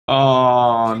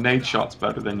Oh, nade shot's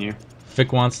better than you.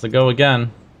 Fick wants to go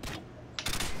again.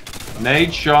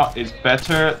 Nade shot is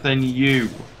better than you.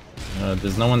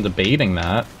 There's no one debating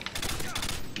that.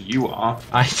 You are.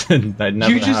 I didn't. I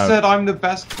never You just have. said I'm the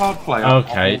best card player.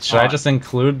 Okay, should I just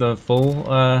include the full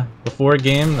before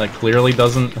game that clearly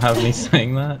doesn't have me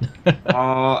saying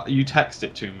that? You text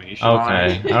it to me. Should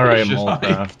Okay, I? alright, Should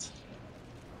Molcraft.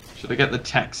 Should I get the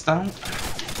text out?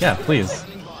 Yeah, please.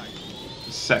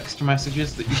 Sext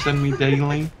messages that you send me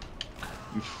daily.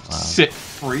 You sick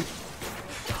freak.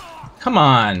 Come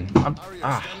on! I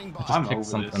just I'm kicked over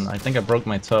something. this. I think I broke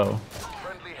my toe.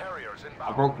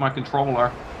 I broke my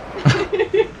controller.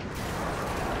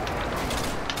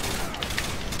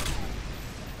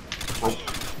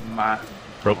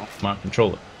 Broke my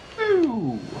controller.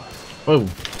 Ooh. Whoa.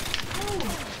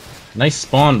 Nice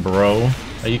spawn, bro.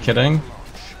 Are you kidding?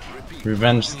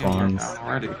 Revenge spawns.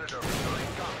 Already.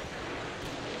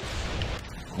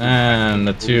 And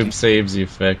the tube saves you,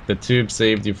 Fick. The tube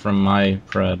saved you from my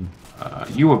pred.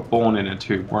 You were born in a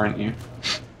tube, weren't you?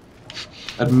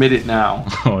 Admit it now.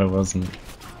 Oh, I wasn't.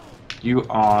 You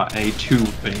are a tube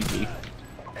baby.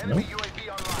 Nope.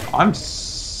 I'm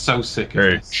so sick of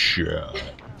this.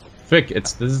 Fick,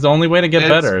 this is the only way to get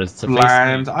better. Is to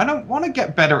bland. I don't want to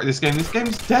get better at this game. This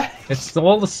game's dead. It's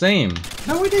all the same.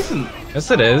 No, it isn't. Yes,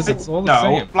 it is. It's all the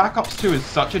same. No, Black Ops 2 is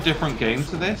such a different game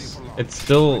to this. It's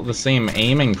still the same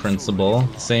aiming principle.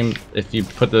 Same if you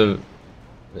put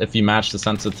if you match the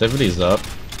sensitivities up.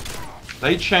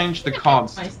 They change the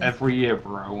cards every year,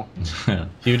 bro.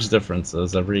 Huge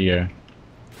differences every year.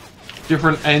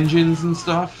 Different engines and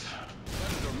stuff.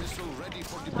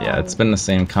 Yeah, it's been the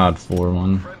same COD 4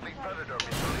 one.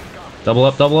 Double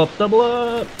up, double up, double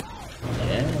up!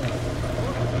 Yeah.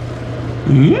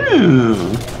 Ew.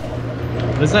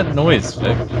 What is that noise,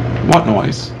 Vic? What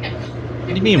noise? What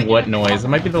do you mean, what noise? It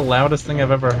might be the loudest thing I've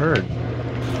ever heard.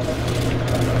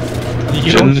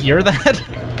 You don't hear that?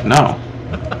 No.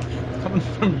 It's coming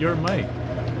from your mic.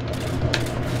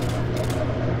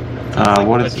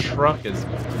 What is it? The truck is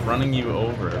running you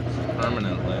over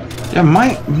permanently. Yeah,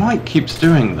 Mike keeps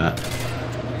doing that.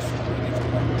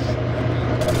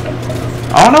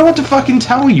 I don't know what to fucking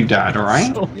tell you, Dad,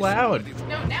 alright? So loud.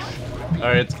 No, now.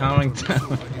 Alright, it's calming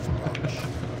down.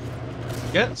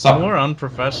 Get more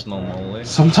unprofessional, Molly.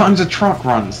 Sometimes a truck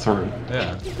runs through.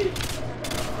 Yeah.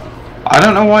 I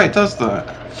don't know why it does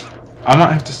that. I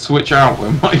might have to switch out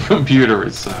where my computer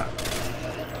is set.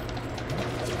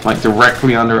 Like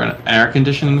directly under an air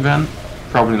conditioning vent?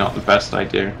 Probably not the best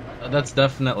idea. That's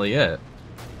definitely it.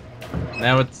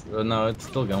 Now it's no, it's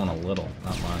still going a little,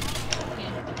 not much.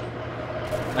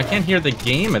 I can't hear the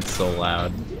game, it's so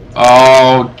loud.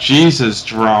 Oh, Jesus,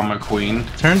 drama queen.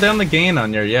 Turn down the gain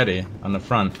on your Yeti, on the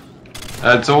front.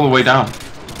 It's all the way down.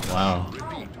 Wow.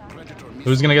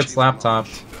 Who's gonna get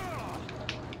slap-topped?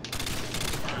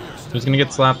 Who's gonna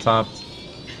get slap-topped?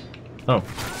 Oh.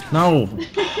 No!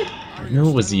 I knew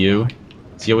it was you.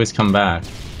 You always come back.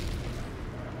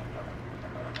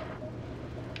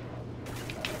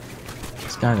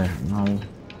 This guy there, no.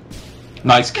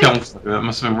 Nice kill. That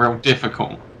must have been real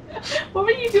difficult. What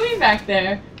were you doing back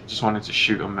there? Just wanted to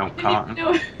shoot a milk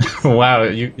carton. Wow,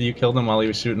 you killed him while he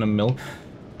was shooting a milk?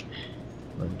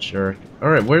 What a jerk.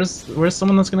 Alright, where's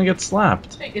someone that's gonna get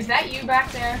slapped? Wait, is that you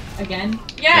back there again?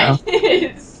 Yeah, yeah.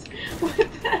 It is. What the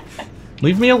heck?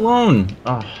 Leave me alone!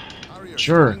 Oh,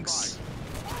 jerks.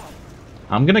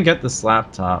 I'm gonna get this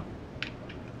laptop.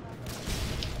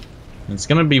 It's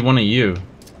gonna be one of you.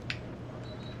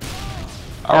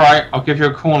 Alright, I'll give you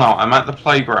a call now. I'm at the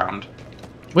playground.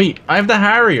 Wait, I have the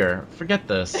Harrier! Forget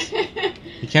this.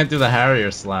 You can't do the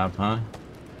Harrier slap, huh?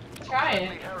 Try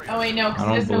it. Oh wait, no, because I it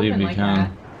don't doesn't believe open you like can.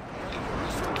 that.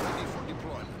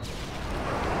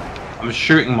 I'm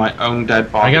shooting my own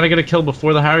dead body. I gotta get a kill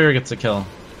before the Harrier gets a kill.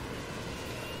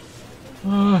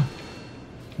 No,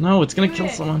 it's gonna kill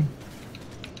someone.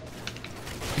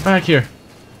 Get back here.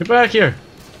 Get back here.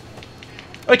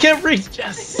 I can't reach.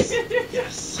 Yes.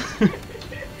 Yes.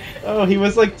 Oh, he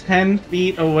was like 10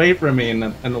 feet away from me and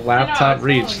the laptop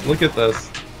reached. Look at this.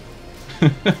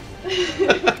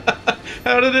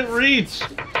 How did it reach?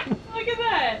 Look at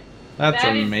that. That's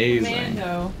that amazing. Is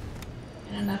Mando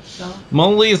in a nutshell.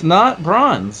 Molly is not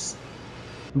bronze.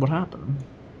 What happened?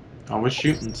 I was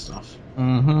shooting stuff.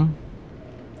 Mm-hmm.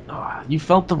 Oh, you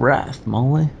felt the wrath,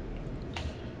 Molly.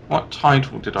 What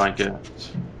title did I get?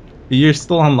 You're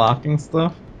still unlocking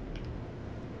stuff?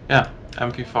 Yeah,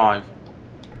 MP5.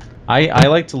 I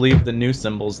like to leave the new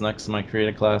symbols next to my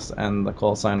creator class and the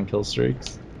call sign and kill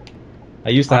streaks.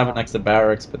 I used to have it next to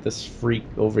barracks, but this freak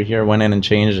over here went in and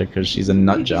changed it because she's a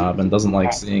nut job and doesn't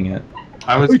like seeing it.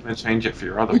 I was going to change it for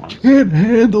your other I one. can't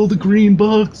handle the green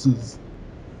boxes.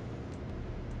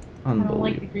 I don't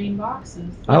like the Unbelievable. green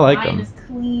boxes. I like mine them. is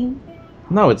clean.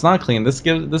 No, it's not clean. This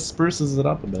spruces it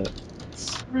up a bit.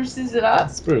 Spruces it up.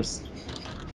 Spruce.